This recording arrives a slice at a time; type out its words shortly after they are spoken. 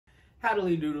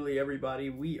Howdly doodly everybody,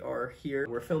 we are here.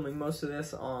 We're filming most of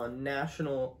this on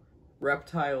National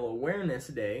Reptile Awareness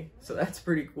Day, so that's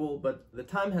pretty cool, but the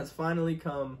time has finally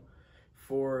come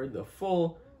for the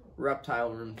full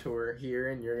Reptile Room tour here,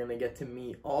 and you're gonna get to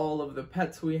meet all of the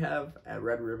pets we have at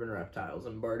Red Ribbon Reptiles,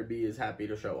 and Barnaby is happy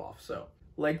to show off. So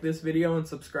like this video and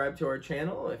subscribe to our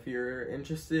channel if you're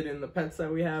interested in the pets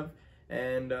that we have,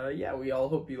 and yeah, we all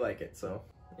hope you like it, so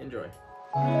enjoy.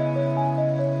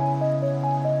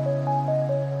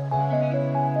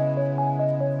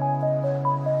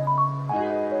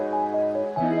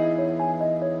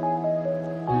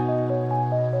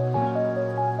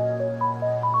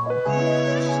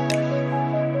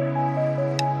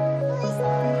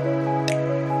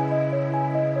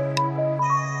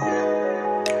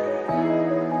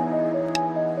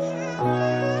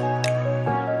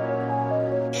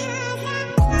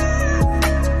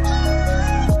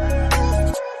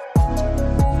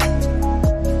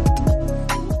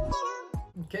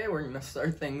 Okay, we're gonna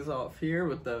start things off here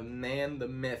with the man, the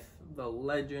myth, the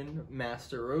legend,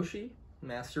 Master Roshi.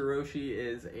 Master Roshi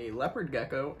is a leopard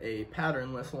gecko, a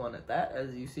patternless one at that,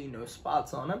 as you see, no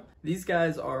spots on him. These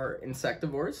guys are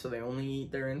insectivores, so they only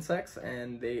eat their insects,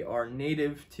 and they are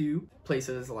native to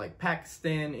places like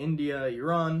Pakistan, India,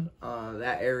 Iran,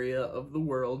 that area of the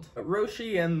world.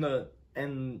 Roshi and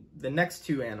the next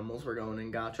two animals we're going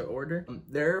in gacha order,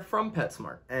 they're from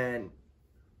PetSmart, and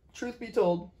truth be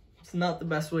told, it's not the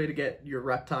best way to get your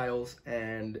reptiles,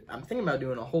 and I'm thinking about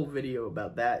doing a whole video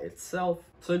about that itself.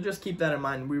 So just keep that in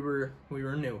mind. We were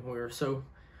new. We were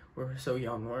so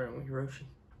young, weren't we, Roshi?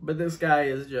 But this guy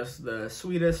is just the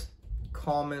sweetest,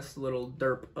 calmest little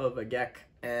derp of a gek,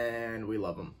 and we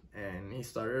love him. And he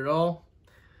started it all,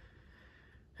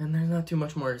 and there's not too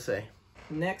much more to say.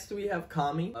 Next we have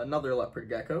Kami, another leopard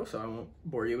gecko, so I won't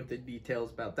bore you with the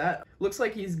details about that. Looks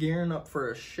like he's gearing up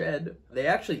for a shed. They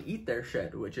actually eat their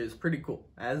shed, which is pretty cool.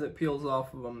 As it peels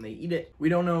off of them, they eat it. We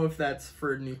don't know if that's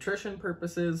for nutrition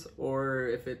purposes or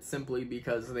if it's simply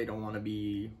because they don't want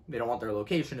their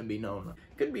location to be known.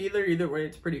 Could be either way,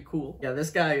 it's pretty cool. Yeah, this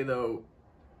guy though,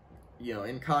 you know,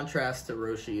 in contrast to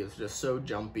Roshi, is just so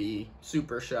jumpy,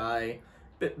 super shy.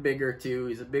 Bit bigger too.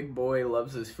 He's a big boy,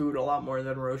 loves his food a lot more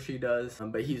than Roshi does,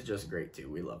 but he's just great too.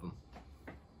 We love him.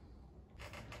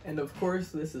 And of course,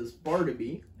 this is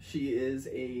Barnaby. She is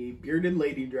a bearded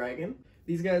lady dragon.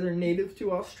 These guys are native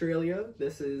to Australia.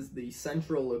 This is the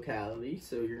central locality,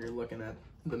 so you're looking at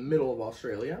the middle of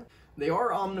Australia. They are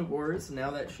omnivores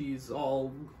now that she's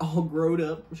all grown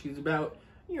up. She's about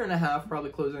a year and a half,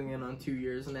 probably closing in on 2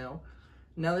 years now.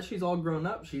 Now that she's all grown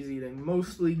up, she's eating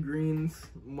mostly greens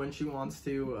when she wants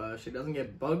to. She doesn't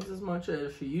get bugs as much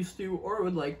as she used to or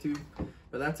would like to,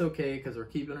 but that's okay because we're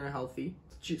keeping her healthy.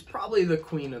 She's probably the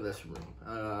queen of this room,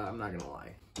 I'm not gonna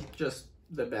lie. Just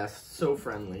the best, so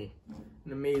friendly.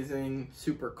 An amazing,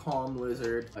 super calm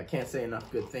lizard. I can't say enough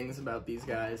good things about these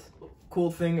guys. Cool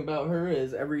thing about her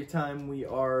is every time we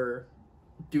are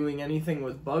doing anything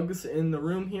with bugs in the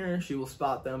room here, she will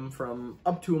spot them from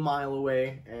up to a mile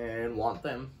away and want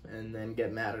them, and then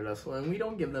get mad at us when we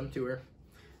don't give them to her.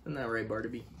 Isn't that right,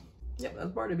 Barnaby? Yep, that's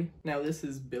Barnaby. Now this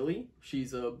is Billy.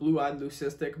 She's a blue-eyed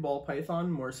leucistic ball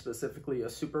python, more specifically a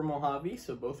super Mojave,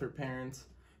 so both her parents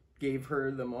gave her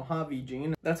the Mojave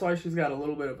gene. That's why she's got a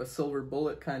little bit of a silver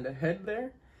bullet kind of head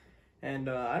there. And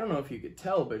I don't know if you could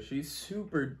tell, but she's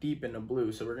super deep into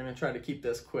blue, so we're going to try to keep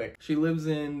this quick. She lives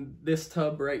in this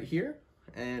tub right here,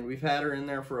 and we've had her in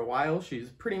there for a while. She's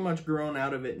pretty much grown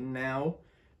out of it now,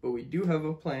 but we do have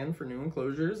a plan for new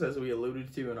enclosures, as we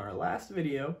alluded to in our last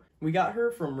video. We got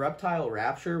her from Reptile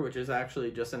Rapture, which is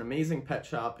actually just an amazing pet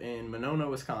shop in Monona,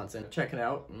 Wisconsin. Check it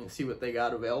out and see what they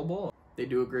got available. They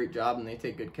do a great job, and they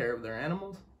take good care of their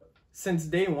animals. Since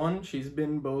day one, she's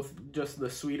been both just the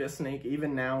sweetest snake.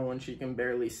 Even now, when she can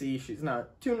barely see, she's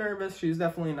not too nervous. She's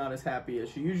definitely not as happy as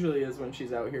she usually is when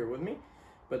she's out here with me,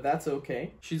 but that's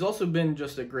okay. She's also been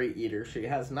just a great eater. She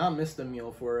has not missed a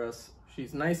meal for us.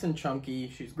 She's nice and chunky.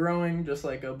 She's growing just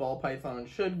like a ball python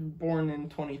should, born in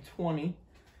 2020.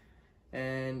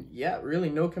 And yeah, really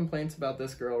no complaints about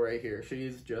this girl right here.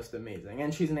 She's just amazing.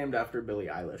 And she's named after Billie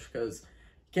Eilish, because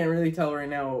can't really tell right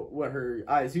now what her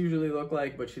eyes usually look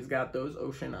like, but she's got those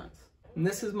ocean eyes. And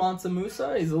this is Mansa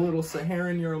Musa. He's a little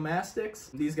Saharan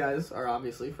Euromastix. These guys are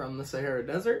obviously from the Sahara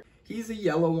Desert. He's a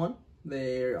yellow one.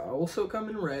 They also come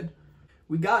in red.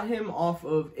 We got him off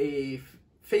of a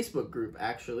Facebook group,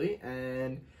 actually,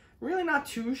 and really not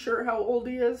too sure how old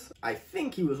he is. I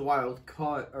think he was wild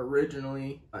caught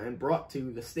originally and brought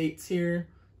to the States here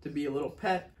to be a little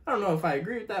pet. I don't know if I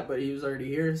agree with that, but he was already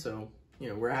here, so, you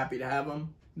know, we're happy to have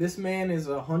him. This man is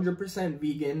 100%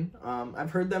 vegan.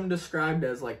 I've heard them described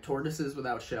as like tortoises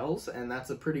without shells, and that's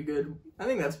a pretty good, I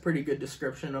think that's a pretty good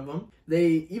description of them.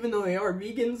 Even though they are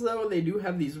vegans though, they do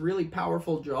have these really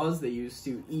powerful jaws they use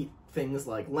to eat things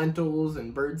like lentils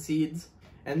and bird seeds.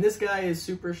 And this guy is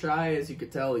super shy, as you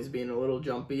could tell. He's being a little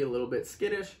jumpy, a little bit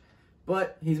skittish,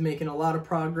 but he's making a lot of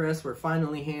progress. We're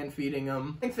finally hand feeding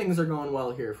him. I think things are going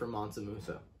well here for Mansa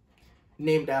Musa.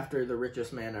 Named after the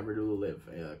richest man ever to live,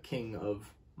 king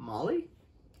of Mali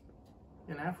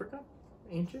in Africa,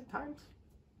 ancient times.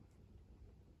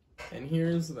 And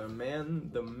here's the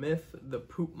man, the myth, the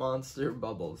poop monster,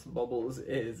 Bubbles. Bubbles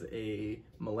is a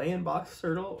Malayan box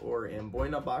turtle or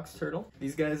Amboina box turtle.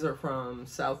 These guys are from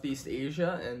Southeast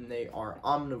Asia and they are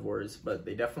omnivores, but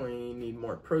they definitely need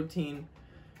more protein.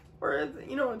 Or,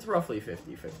 you know, it's roughly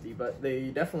 50-50, but they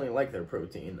definitely like their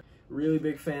protein. Really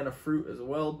big fan of fruit as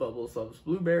well. Bubbles loves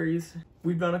blueberries.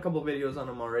 We've done a couple videos on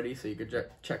him already, so you could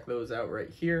check those out right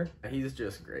here. He's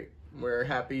just great. We're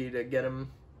happy to get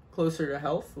him closer to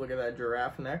health. Look at that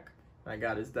giraffe neck. I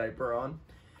got his diaper on.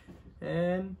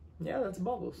 And yeah, that's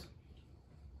Bubbles.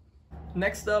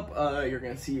 Next up, you're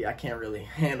gonna see, I can't really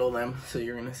handle them, so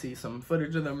you're gonna see some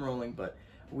footage of them rolling, but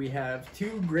we have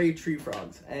two gray tree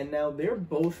frogs, and now they're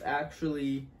both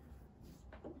actually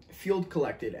field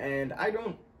collected, and I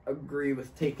don't agree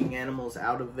with taking animals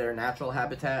out of their natural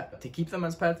habitat to keep them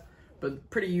as pets, but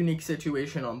pretty unique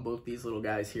situation on both these little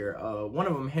guys here. One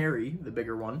of them, Harry, the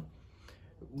bigger one,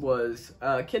 was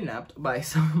kidnapped by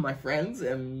some of my friends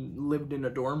and lived in a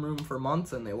dorm room for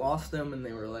months, and they lost him, and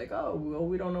they were like, oh, well,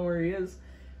 we don't know where he is.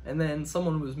 And then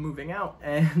someone was moving out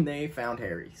and they found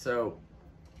Harry. So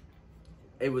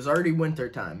it was already winter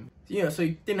time, you know, so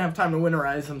he didn't have time to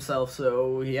winterize himself,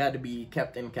 so he had to be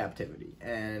kept in captivity.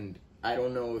 And I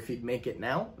don't know if he'd make it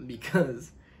now,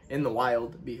 because in the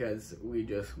wild, because we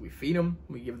feed him,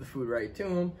 we give the food right to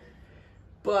him.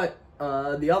 But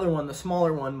the other one, the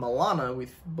smaller one, Milana, we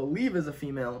believe is a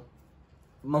female.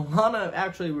 Milana,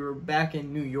 actually, we were back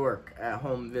in New York at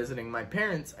home visiting my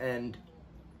parents, and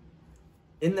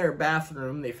in their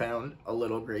bathroom they found a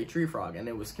little gray tree frog, and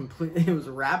it was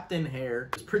wrapped in hair.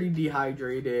 It was pretty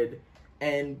dehydrated,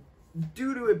 and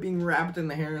due to it being wrapped in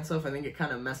the hair and stuff, I think it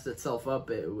kind of messed itself up.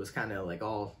 It was kind of like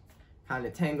all kind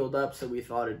of tangled up, so we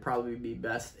thought it'd probably be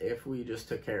best if we just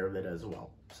took care of it as well.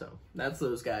 So that's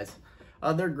those guys.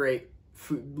 They're great.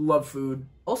 Love food.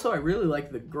 Also, I really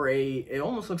like the gray. It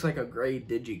almost looks like a gray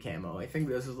digi-camo. I think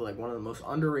this is like one of the most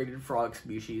underrated frog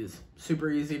species.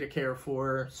 Super easy to care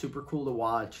for, super cool to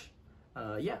watch.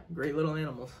 Yeah, great little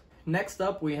animals. Next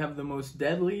up, we have the most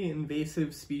deadly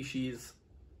invasive species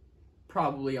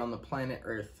probably on the planet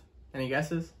Earth. Any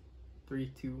guesses?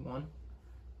 3, 2, 1.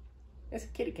 It's a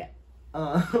kitty cat.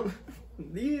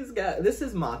 These guys, this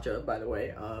is Matcha, by the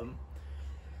way.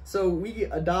 So we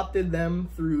adopted them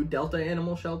through Delta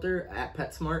Animal Shelter at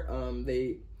PetSmart.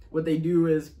 What they do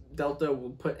is Delta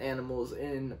will put animals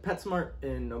in PetSmart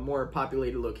in a more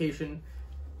populated location,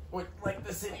 like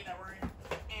the city that we're in.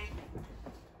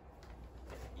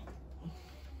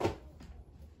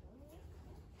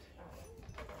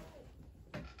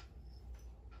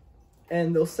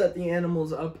 And they'll set the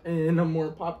animals up in a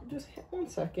more just 1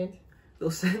 second. They'll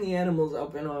set the animals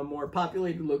up in a more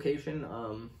populated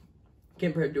location,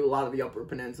 compared to a lot of the Upper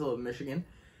Peninsula of Michigan.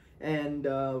 And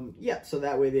yeah, so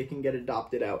that way they can get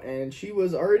adopted out. And she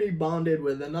was already bonded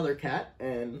with another cat,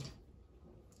 and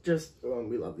just,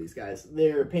 we love these guys.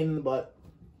 They're a pain in the butt.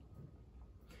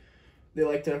 They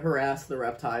like to harass the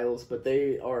reptiles, but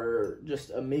they are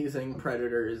just amazing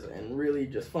predators and really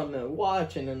just fun to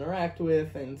watch and interact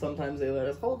with. And sometimes they let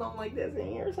us hold them like this,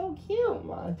 and you're so cute,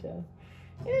 Matcha.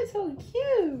 You're so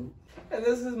cute. And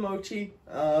this is Mochi.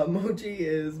 Mochi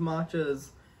is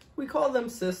Matcha's, we call them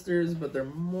sisters, but they're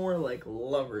more like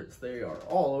lovers. They are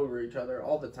all over each other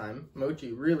all the time.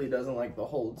 Mochi really doesn't like the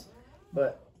holds,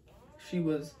 but she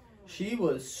was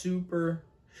super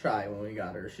shy when we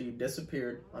got her. She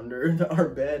disappeared under our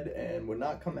bed and would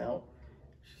not come out.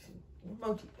 She said,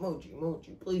 Mochi, Mochi,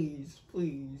 Mochi, please,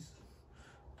 please.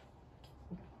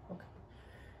 Okay.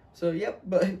 So, yep,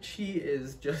 but she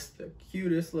is just the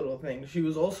cutest little thing. She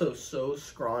was also so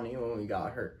scrawny when we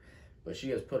got her, but she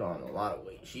has put on a lot of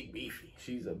weight. She's beefy.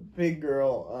 She's a big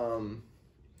girl.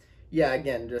 Yeah,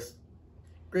 again, just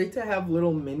great to have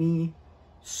little mini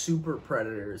super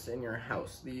predators in your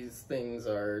house. These things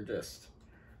are just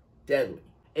deadly.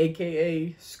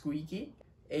 AKA Squeaky,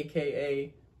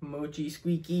 AKA Mochi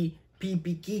Squeaky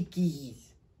Pee-Pee Kikis.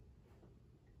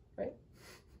 Right?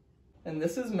 And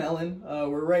this is Melon.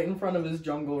 We're right in front of his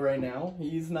jungle right now.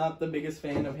 He's not the biggest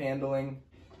fan of handling,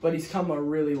 but he's come a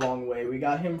really long way. We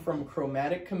got him from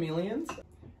Chromatic Chameleons.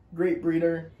 Great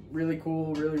breeder, really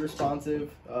cool, really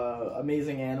responsive,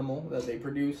 amazing animal that they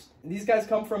produce. These guys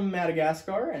come from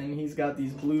Madagascar, and he's got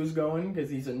these blues going because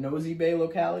he's a Nosy Bay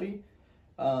locality.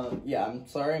 Yeah, I'm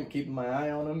sorry, I'm keeping my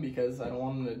eye on him because I don't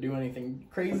want him to do anything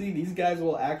crazy. These guys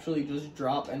will actually just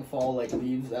drop and fall like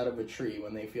leaves out of a tree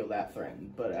when they feel that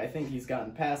threatened, but I think he's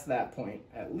gotten past that point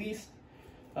at least.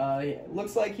 It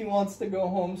looks like he wants to go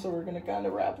home, so we're going to kind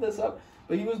of wrap this up.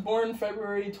 But he was born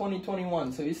February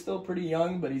 2021, so he's still pretty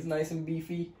young, but he's nice and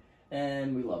beefy,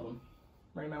 and we love him.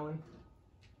 Right, Melon?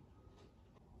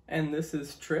 And this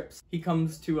is Trips. He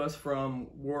comes to us from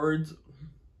Ward's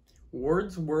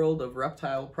World of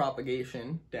Reptile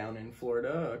Propagation down in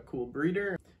Florida, a cool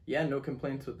breeder. Yeah, no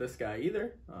complaints with this guy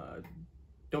either.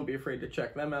 Don't be afraid to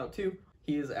check them out too.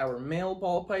 He is our male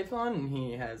ball python, and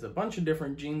he has a bunch of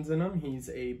different genes in him. He's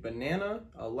a banana,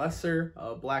 a lesser,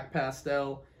 a black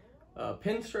pastel, a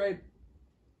pinstripe,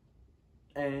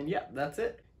 and yeah, that's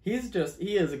it. He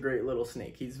is a great little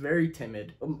snake. He's very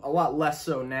timid, a lot less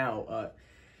so now.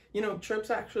 You know, Trips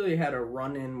actually had a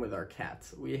run-in with our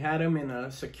cats. We had him in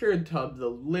a secured tub. The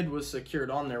lid was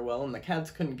secured on there well, and the cats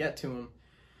couldn't get to him.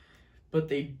 But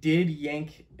they did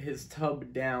yank his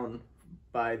tub down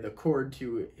by the cord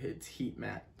to its heat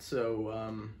mat.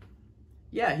 So,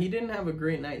 yeah, he didn't have a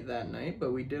great night that night,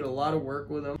 but we did a lot of work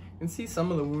with him. You can see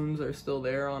some of the wounds are still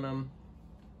there on him.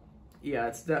 Yeah,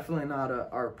 it's definitely not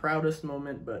our proudest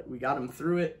moment, but we got him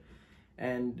through it.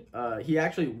 And he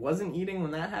actually wasn't eating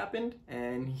when that happened,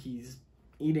 and he's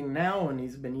eating now, and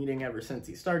he's been eating ever since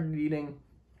he started eating.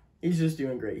 He's just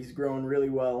doing great. He's growing really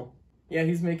well. Yeah,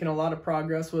 he's making a lot of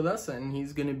progress with us, and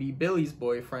he's going to be Billy's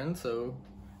boyfriend, so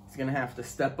he's going to have to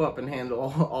step up and handle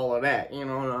all of that, you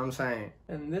know what I'm saying?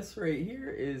 And this right here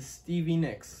is Stevie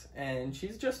Nicks, and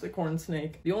she's just a corn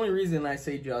snake. The only reason I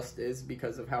say just is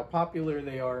because of how popular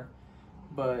they are,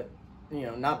 but, you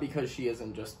know, not because she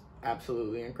isn't just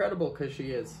absolutely incredible, because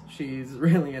she is. She's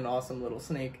really an awesome little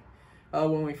snake.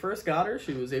 When we first got her,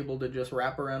 she was able to just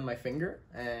wrap around my finger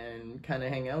and kind of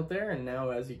hang out there, and now,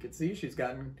 as you can see, she's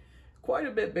gotten quite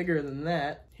a bit bigger than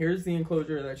that. Here's the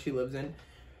enclosure that she lives in.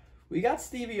 We got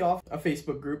Stevie off a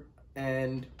Facebook group,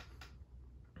 and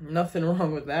nothing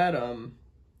wrong with that.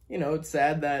 You know, it's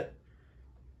sad that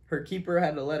her keeper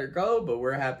had to let her go, but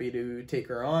we're happy to take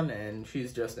her on, and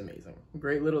she's just amazing.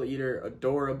 Great little eater,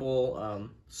 adorable,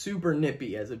 super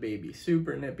nippy as a baby,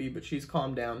 super nippy, but she's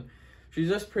calmed down. She's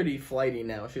just pretty flighty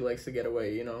now. She likes to get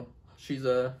away, you know. She's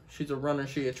a runner,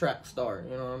 she a track star,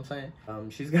 you know what I'm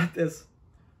saying? She's got this,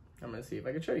 I'm gonna see if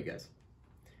I can show you guys.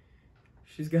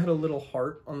 She's got a little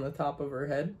heart on the top of her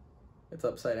head. It's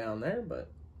upside down there, but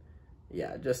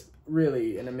yeah, just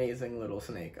really an amazing little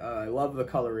snake. I love the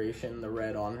coloration, the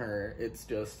red on her. It's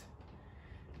just,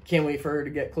 can't wait for her to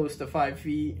get close to 5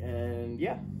 feet, and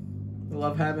yeah, I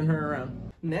love having her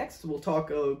around. Next, we'll talk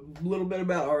a little bit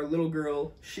about our little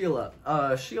girl, Sheila.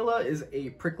 Sheila is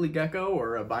a prickly gecko,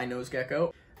 or a binose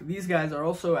gecko. These guys are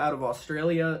also out of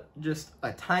Australia, just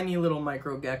a tiny little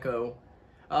micro gecko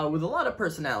with a lot of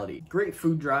personality. Great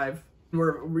food drive.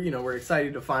 We're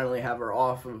excited to finally have her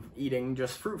off of eating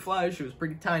just fruit flies. She was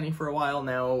pretty tiny for a while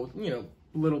now, you know,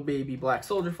 little baby black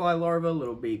soldier fly larva,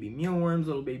 little baby mealworms,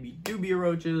 little baby dubia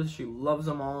roaches. She loves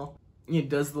them all. It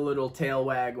does the little tail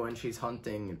wag when she's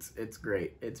hunting. It's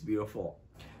great. It's beautiful.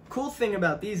 Cool thing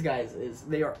about these guys is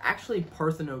they are actually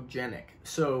parthenogenic.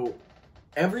 So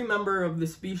every member of the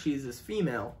species is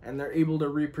female, and they're able to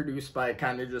reproduce by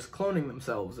kind of just cloning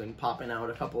themselves and popping out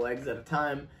a couple eggs at a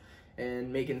time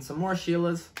and making some more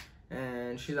Sheilas.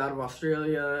 And she's out of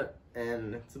Australia,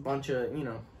 and it's a bunch of, you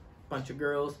know,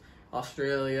 girls.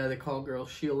 Australia, they call girls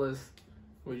Sheilas.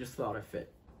 We just thought it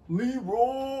fit.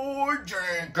 Leroy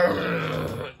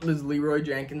Jenkins. This is Leroy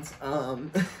Jenkins.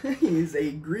 He's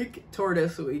a Greek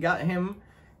tortoise. We got him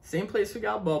same place we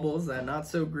got Bubbles, that not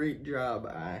so great job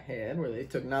I had where they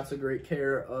took not so great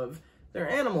care of their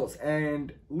animals.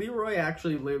 And Leroy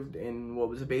actually lived in what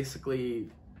was basically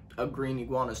a green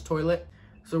iguana's toilet.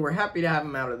 So we're happy to have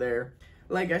him out of there.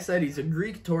 Like I said, he's a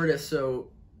Greek tortoise, so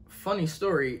funny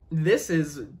story. This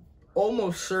is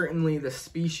almost certainly the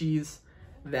species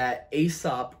that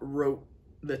Aesop wrote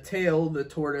the tail, the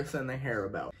tortoise, and the hair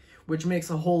about, which makes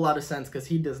a whole lot of sense because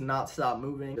he does not stop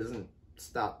moving, doesn't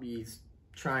stop, he's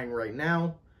trying right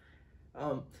now.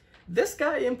 This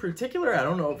guy in particular, I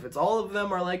don't know if it's all of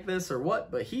them are like this or what,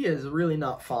 but he is really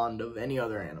not fond of any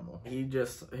other animal. He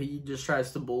just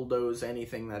tries to bulldoze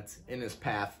anything that's in his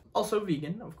path. Also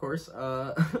vegan, of course.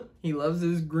 He loves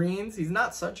his greens. He's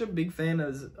not such a big fan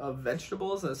of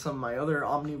vegetables as some of my other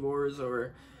omnivores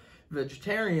or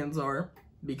vegetarians are.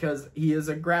 because he is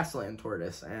a grassland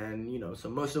tortoise, and, you know, so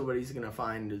most of what he's gonna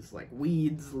find is like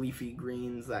weeds, leafy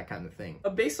greens, that kind of thing.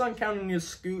 Based on counting his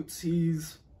scoots,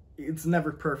 it's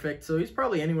never perfect, so he's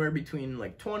probably anywhere between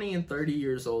like 20 and 30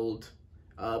 years old.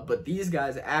 But these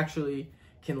guys actually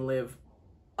can live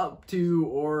up to,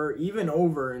 or even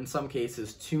over in some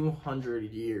cases, 200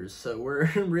 years. So we're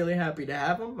really happy to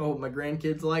have him. I hope my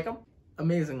grandkids like him.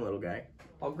 Amazing little guy.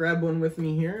 I'll grab one with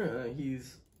me here.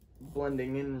 He's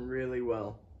blending in really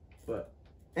well. But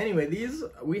anyway,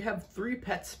 we have 3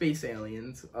 pet space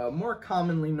aliens, more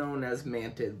commonly known as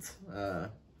mantids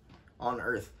on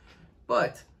Earth.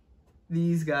 But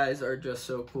these guys are just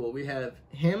so cool. We have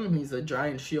him. He's a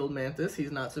giant shield mantis.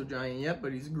 He's not so giant yet,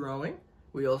 but he's growing.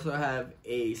 We also have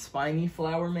a spiny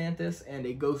flower mantis and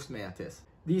a ghost mantis.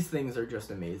 These things are just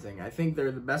amazing. I think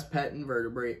they're the best pet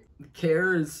invertebrate. The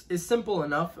care is simple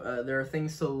enough. There are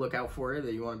things to look out for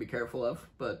that you want to be careful of,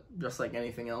 but just like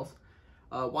anything else,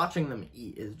 watching them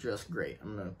eat is just great.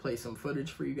 I'm going to play some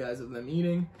footage for you guys of them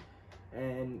eating.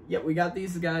 And yeah, we got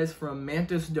these guys from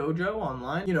Mantis Dojo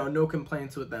online. You know, no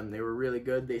complaints with them. They were really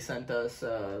good. They sent us,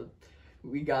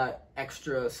 we got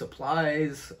extra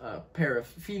supplies, a pair of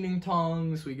feeding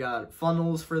tongs. We got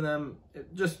funnels for them.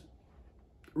 Just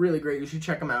really great. You should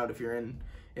check them out if you're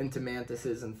into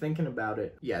mantises and thinking about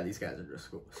it. Yeah, these guys are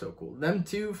just cool, so cool. Them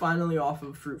too, finally off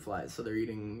of fruit flies. So they're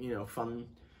eating, you know, fun,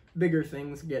 bigger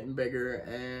things, getting bigger.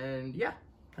 And yeah,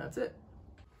 that's it.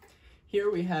 Here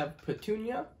we have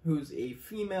Petunia, who's a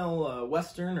female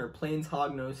western or plains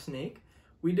hognose snake.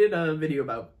 We did a video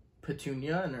about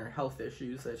Petunia and her health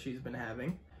issues that she's been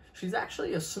having. She's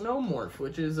actually a snow-morph,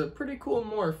 which is a pretty cool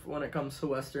morph when it comes to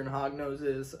western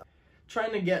hognoses.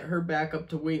 Trying to get her back up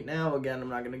to weight now. Again, I'm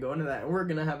not going to go into that. And we're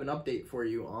going to have an update for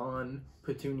you on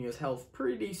Petunia's health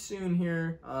pretty soon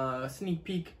here. Sneak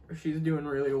peek, she's doing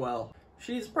really well.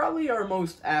 She's probably our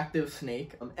most active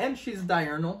snake, and she's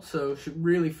diurnal, so she's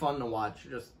really fun to watch.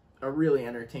 Just a really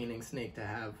entertaining snake to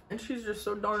have. And she's just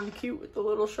so darn cute with the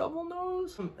little shovel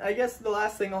nose. I guess the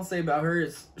last thing I'll say about her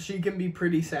is she can be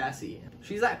pretty sassy.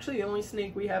 She's actually the only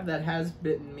snake we have that has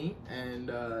bitten me, and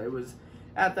it was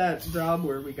at that job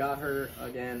where we got her.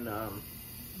 Again,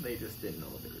 they just didn't know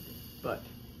what they were doing. But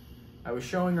I was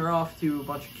showing her off to a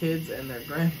bunch of kids and their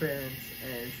grandparents,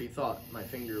 and she thought my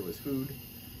finger was food.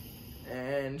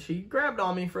 And she grabbed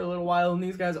on me for a little while, and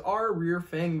these guys are rear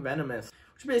fang venomous,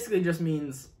 which basically just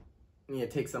means, you know,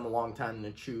 it takes them a long time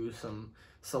to chew some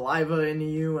saliva into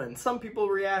you, and some people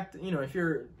react, you know, if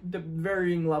you're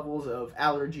varying levels of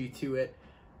allergy to it,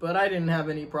 but I didn't have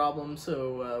any problems,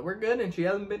 so we're good, and she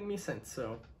hasn't bitten me since,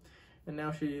 so, and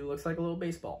now she looks like a little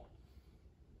baseball.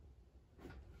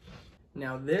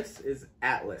 Now this is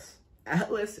Atlas.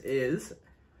 Atlas is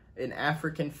an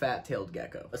African fat-tailed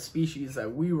gecko, a species that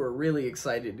we were really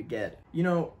excited to get. You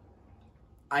know,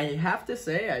 I have to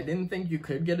say, I didn't think you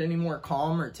could get any more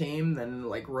calm or tame than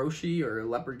like Roshi or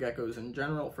leopard geckos in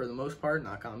general, for the most part,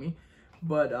 not Kami,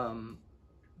 but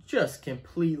just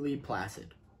completely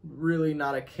placid. Really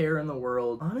not a care in the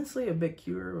world. Honestly, a bit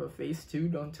cuter of a face too.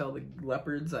 Don't tell the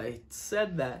leopards I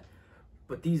said that.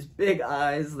 But these big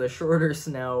eyes, the shorter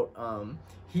snout,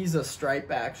 he's a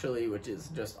stripe actually, which is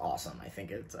just awesome. I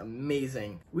think it's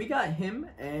amazing. We got him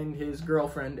and his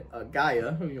girlfriend,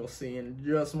 Gaia, who you'll see in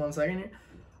just 1 second here.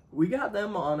 We got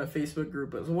them on a Facebook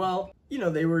group as well. You know,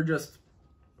 they were just,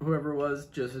 whoever it was,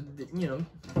 just, you know,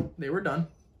 they were done.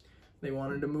 They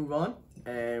wanted to move on,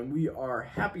 and we are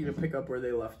happy to pick up where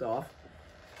they left off.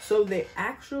 So they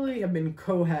actually have been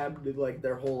cohabited like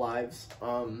their whole lives.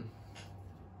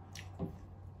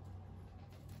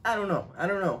 I don't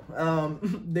know.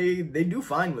 They do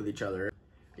fine with each other.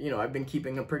 You know, I've been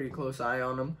keeping a pretty close eye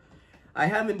on them. I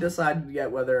haven't decided yet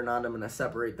whether or not I'm going to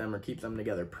separate them or keep them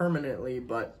together permanently,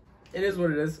 but it is what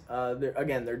it is.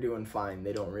 They're doing fine.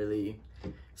 They don't really,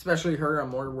 especially her, I'm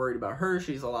more worried about her.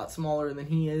 She's a lot smaller than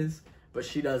he is, but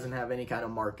she doesn't have any kind of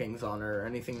markings on her or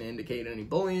anything to indicate any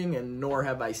bullying, and nor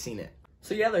have I seen it.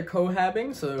 So yeah, they're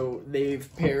cohabbing, so they've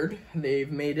paired, they've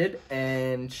mated,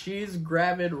 and she's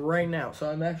gravid right now. So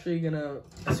I'm actually gonna,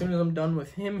 as soon as I'm done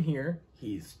with him here,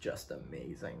 he's just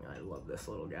amazing. I love this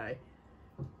little guy.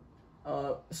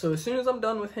 So as soon as I'm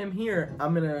done with him here,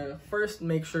 I'm gonna first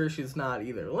make sure she's not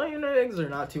either laying eggs or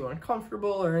not too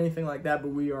uncomfortable or anything like that, but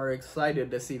we are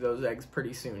excited to see those eggs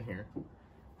pretty soon here.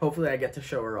 Hopefully I get to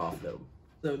show her off though.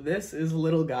 So this is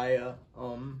little Gaia.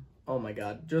 Oh my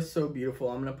god, just so beautiful.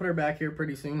 I'm gonna put her back here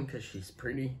pretty soon because she's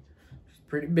pretty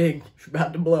big. She's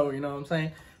about to blow, you know what I'm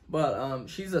saying? But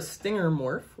she's a stinger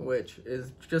morph, which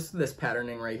is just this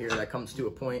patterning right here that comes to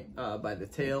a point by the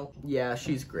tail. Yeah,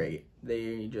 she's great.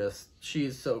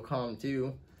 She's so calm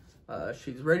too.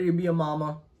 She's ready to be a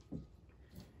mama.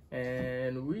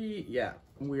 And we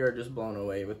are just blown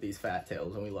away with these fat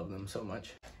tails, and we love them so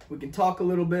much. We can talk a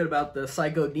little bit about the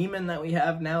Psycho Demon that we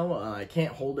have now. I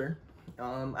can't hold her.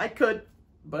 I could,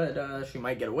 but she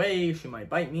might get away, she might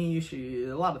bite me,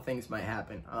 a lot of things might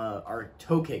happen. Our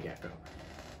Tokay Gecko.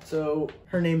 So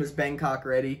her name is Bangkok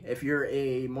Reddy. If you're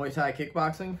a Muay Thai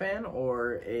kickboxing fan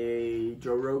or a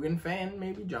Joe Rogan fan,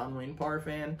 maybe John Wayne Parr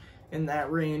fan, in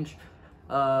that range,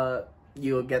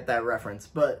 you'll get that reference.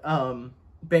 But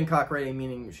Bangkok Reddy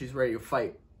meaning she's ready to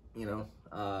fight, you know,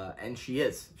 and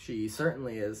she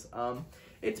certainly is.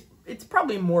 It's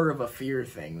probably more of a fear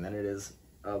thing than it is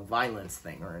a violence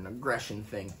thing or an aggression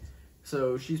thing.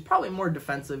 So she's probably more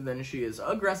defensive than she is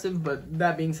aggressive, but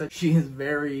that being said, she is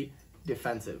very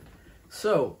defensive.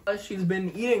 So she's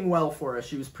been eating well for us.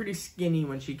 She was pretty skinny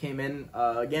when she came in.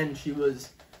 Again, she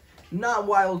was not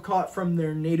wild caught from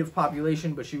their native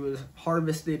population, but she was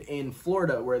harvested in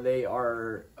Florida, where they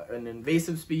are an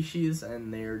invasive species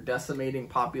and they're decimating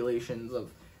populations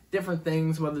of different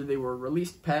things, whether they were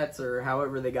released pets or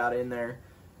however they got in there.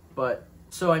 But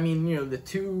so I mean, you know, the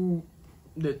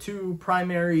two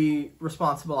primary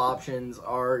responsible options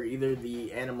are either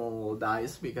the animal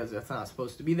dies because it's not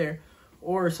supposed to be there,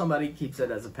 or somebody keeps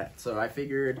it as a pet. So I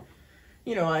figured,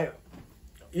 you know,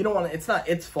 you don't want to, it's not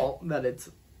its fault that it's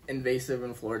invasive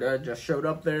in Florida. It just showed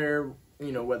up there,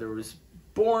 you know, whether it was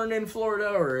born in Florida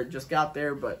or it just got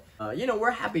there. But, you know,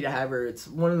 we're happy to have her. It's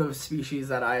one of those species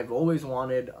that I've always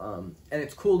wanted. And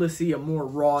it's cool to see a more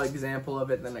raw example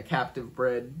of it than a captive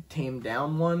bred, tamed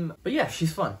down one. But yeah,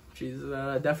 she's fun. She's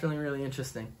definitely really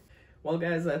interesting. Well,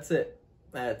 guys, that's it.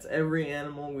 That's every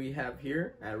animal we have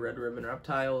here at Red Ribbon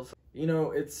Reptiles. You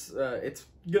know, it's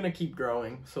gonna keep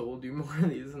growing, so we'll do more of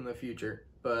these in the future.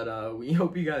 But we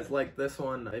hope you guys liked this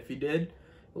one. If you did,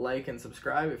 like and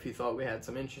subscribe if you thought we had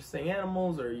some interesting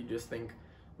animals, or you just think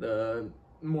the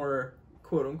more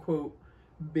quote-unquote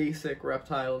basic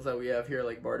reptiles that we have here,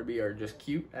 like Barnaby, are just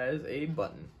cute as a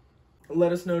button.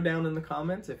 Let us know down in the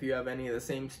comments if you have any of the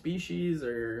same species,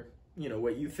 or, you know,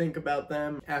 what you think about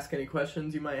them. Ask any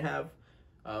questions you might have.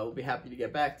 We'll be happy to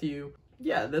get back to you.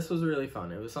 Yeah, this was really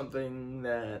fun. It was something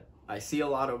that I see a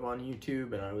lot of on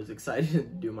YouTube, and I was excited to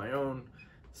do my own.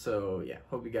 So yeah,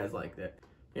 hope you guys liked it.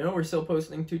 You know, we're still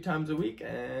posting 2 times a week,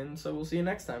 and so we'll see you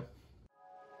next time.